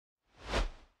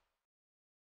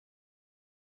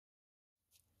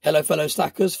Hello fellow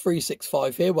stackers,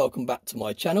 365 here, welcome back to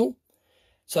my channel.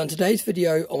 So in today's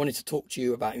video I wanted to talk to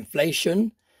you about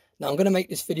inflation. Now I'm going to make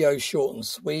this video short and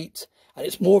sweet, and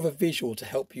it's more of a visual to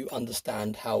help you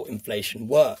understand how inflation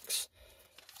works.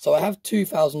 So I have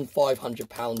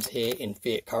 £2,500 here in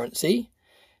fiat currency.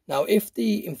 Now if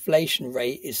the inflation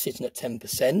rate is sitting at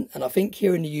 10%, and I think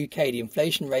here in the UK the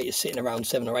inflation rate is sitting around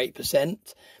 7 or 8%,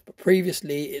 but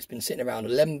previously it's been sitting around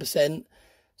 11%.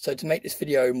 So to make this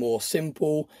video more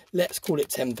simple, let's call it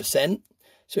 10%.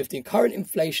 So if the current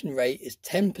inflation rate is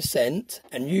 10%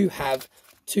 and you have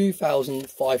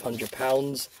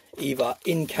 £2,500 either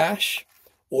in cash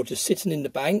or just sitting in the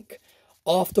bank,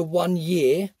 after 1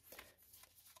 year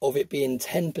of it being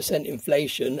 10%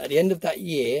 inflation, at the end of that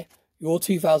year, your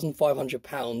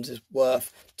 £2,500 is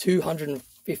worth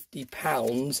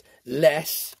 £250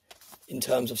 less in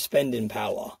terms of spending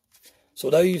power. So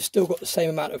although you've still got the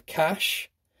same amount of cash,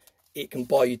 it can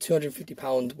buy you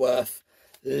 £250 worth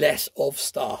less of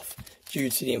stuff due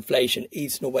to the inflation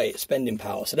eating away at spending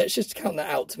power. So let's just count that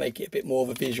out to make it a bit more of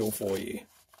a visual for you.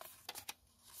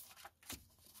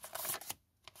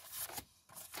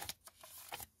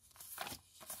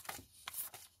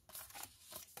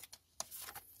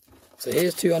 So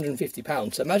here's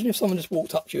 £250. So imagine if someone just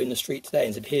walked up to you in the street today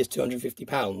and said, here's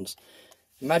 £250.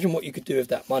 Imagine what you could do with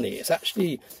that money. It's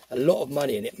actually a lot of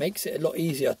money, and it makes it a lot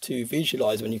easier to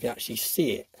visualize when you can actually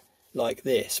see it like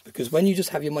this. Because when you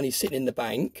just have your money sitting in the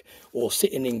bank or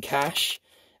sitting in cash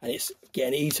and it's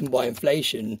getting eaten by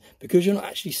inflation, because you're not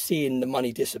actually seeing the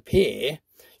money disappear,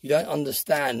 you don't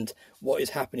understand what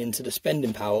is happening to the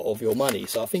spending power of your money.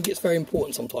 So I think it's very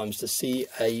important sometimes to see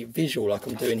a visual like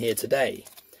I'm doing here today.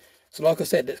 So like I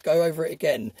said, let's go over it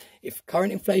again. If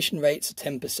current inflation rates are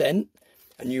 10%,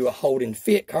 and you are holding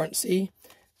fiat currency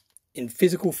in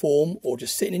physical form or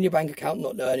just sitting in your bank account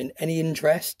not earning any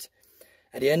interest,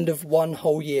 at the end of one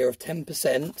whole year of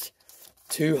 10%,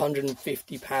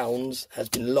 £250 has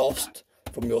been lost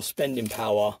from your spending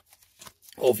power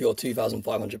of your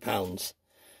 £2,500.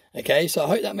 Okay, so I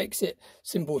hope that makes it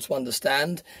simple to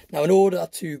understand. Now, in order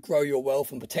to grow your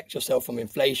wealth and protect yourself from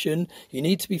inflation, you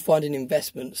need to be finding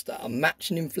investments that are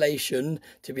matching inflation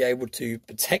to be able to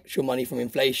protect your money from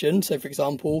inflation. So, for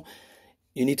example,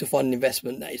 you need to find an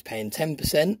investment that is paying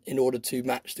 10% in order to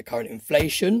match the current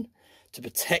inflation to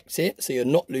protect it, so you're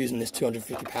not losing this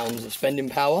 £250 of spending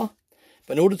power.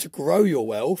 But in order to grow your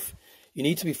wealth, you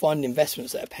need to be finding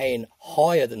investments that are paying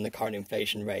higher than the current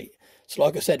inflation rate. So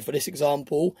like I said, for this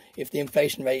example, if the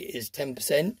inflation rate is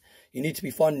 10%, you need to be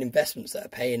finding investments that are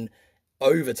paying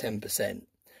over 10%.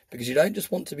 Because you don't just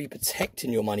want to be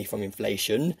protecting your money from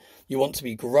inflation, you want to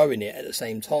be growing it at the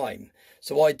same time.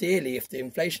 So ideally, if the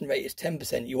inflation rate is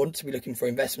 10%, you want to be looking for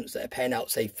investments that are paying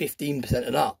out, say, 15%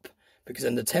 and up. Because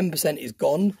then the 10% is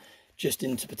gone just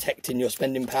into protecting your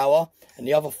spending power, and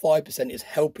the other 5% is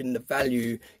helping the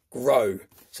value grow,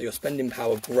 so your spending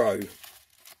power grow.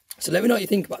 So let me know what you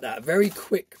think about that. A very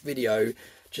quick video,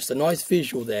 just a nice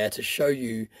visual there to show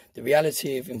you the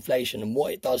reality of inflation and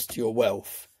what it does to your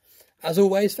wealth. As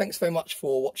always, thanks very much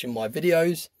for watching my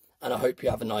videos, and I hope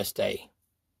you have a nice day.